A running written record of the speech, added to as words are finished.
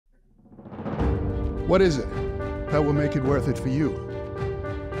What is it that will make it worth it for you?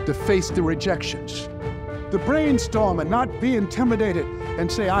 To face the rejections, to brainstorm and not be intimidated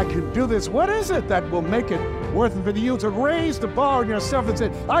and say, I can do this. What is it that will make it worth it for you? To raise the bar on yourself and say,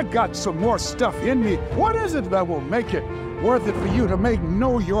 I got some more stuff in me. What is it that will make it worth it for you to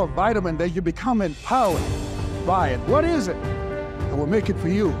know your vitamin, that you become empowered by it? What is it that will make it for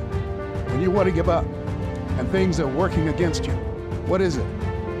you when you want to give up and things are working against you? What is it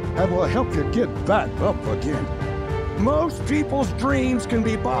that will help you get back up again? Most people's dreams can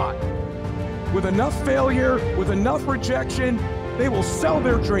be bought. With enough failure, with enough rejection, they will sell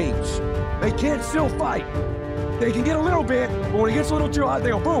their dreams. They can't still fight. They can get a little bit, but when it gets a little too hot,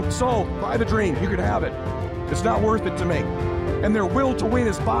 they go, boom, sold, buy the dream, you can have it. It's not worth it to me. And their will to win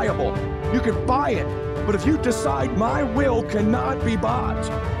is buyable. You can buy it, but if you decide my will cannot be bought,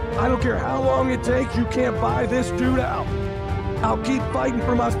 I don't care how long it takes, you can't buy this dude out. I'll keep fighting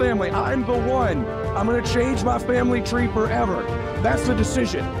for my family. I'm the one. I'm gonna change my family tree forever. That's the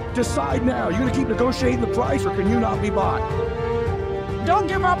decision. Decide now. You gonna keep negotiating the price, or can you not be bought? Don't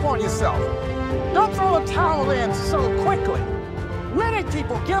give up on yourself. Don't throw a towel in so quickly. Many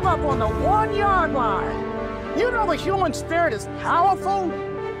people give up on the 1-yard line. You know the human spirit is powerful.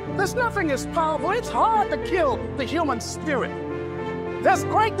 There's nothing as powerful. It's hard to kill the human spirit. There's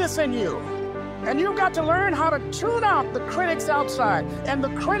greatness in you. And you've got to learn how to tune out the critics outside and the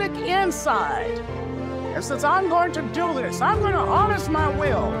critic inside. And since I'm going to do this, I'm going to harness my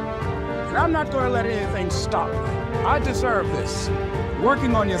will. And I'm not going to let anything stop me. I deserve this.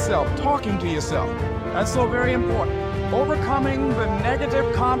 Working on yourself, talking to yourself. That's so very important. Overcoming the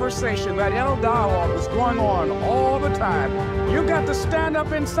negative conversation, that inner dialogue is going on all the time. You've got to stand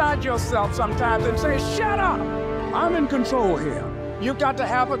up inside yourself sometimes and say, shut up, I'm in control here. You've got to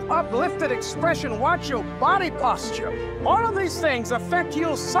have an uplifted expression. Watch your body posture. All of these things affect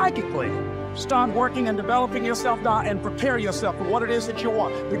you psychically. Start working and developing yourself now and prepare yourself for what it is that you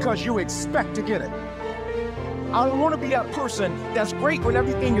want, because you expect to get it. I don't want to be that person that's great when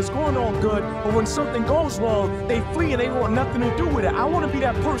everything is going on good, but when something goes wrong, they flee and they want nothing to do with it. I want to be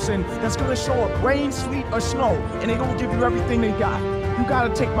that person that's going to show up rain, sleet, or snow, and they're going to give you everything they got. You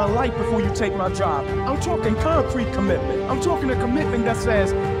gotta take my life before you take my job. I'm talking concrete commitment. I'm talking a commitment that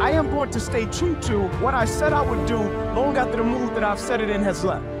says, I am going to stay true to what I said I would do long after the mood that I've set it in has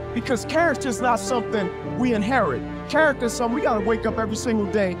left. Because character is not something we inherit. Character is something we gotta wake up every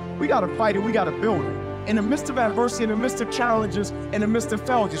single day. We gotta fight it, we gotta build it. In the midst of adversity, in the midst of challenges, in the midst of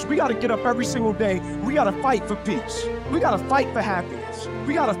failures, we gotta get up every single day. We gotta fight for peace. We gotta fight for happiness.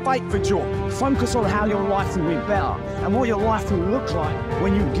 We gotta fight for joy. Focus on how your life will be better and what your life will look like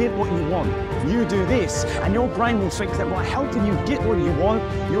when you get what you want. You do this, and your brain will think that by helping you get what you want,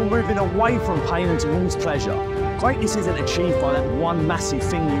 you're moving away from pain and towards pleasure. Greatness isn't achieved by that one massive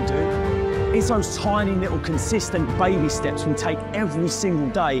thing you do. It's those tiny little consistent baby steps we take every single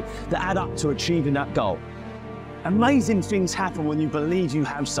day that add up to achieving that goal. Amazing things happen when you believe you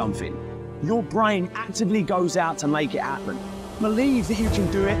have something. Your brain actively goes out to make it happen. Believe that you can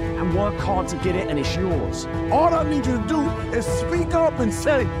do it and work hard to get it, and it's yours. All I need you to do is speak up and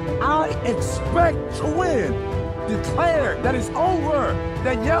say, I expect to win. Declare that it's over,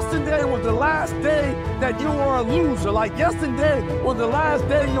 that yesterday was the last day that you were a loser, like yesterday was the last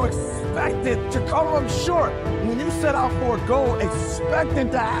day you expected to come up short. When you set out for a goal, expect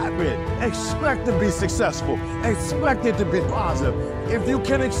it to happen. Expect to be successful. Expect it to be positive. If you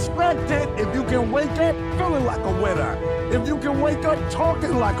can expect it, if you can wake up feeling like a winner, if you can wake up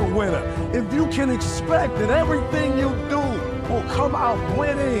talking like a winner, if you can expect that everything you do will come out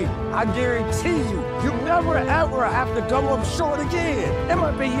winning, I guarantee you, you never ever have to come up short again. It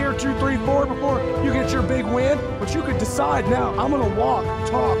might be year 2, 3, 4 before you get your big win, but you could decide now, I'm gonna walk,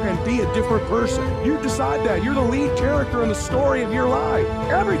 talk, and be a different person. You decide that. You're the lead character in the story of your life.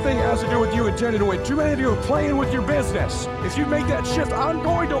 Everything has to do with you intending to win. Too many of you are playing with your business. If you make that shift, I'm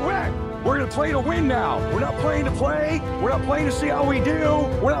going to win. We're gonna play to win now. We're not playing to play. We're not playing to see how we do.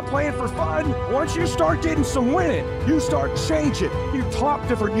 We're not playing for fun. Once you start getting some winning, you start changing. You talk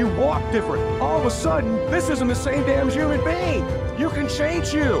different, you walk different. All of a sudden, this isn't the same damn human being. You can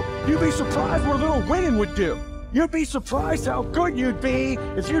change you. You'd be surprised what a little winning would do. You'd be surprised how good you'd be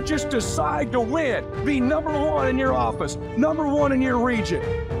if you just decide to win. Be number 1 in your office, number 1 in your region.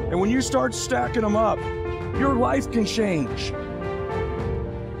 And when you start stacking them up, your life can change.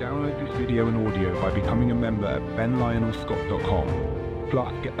 Download this video and audio by becoming a member at benlionelscott.com.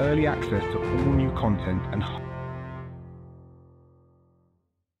 Plus, get early access to all new content and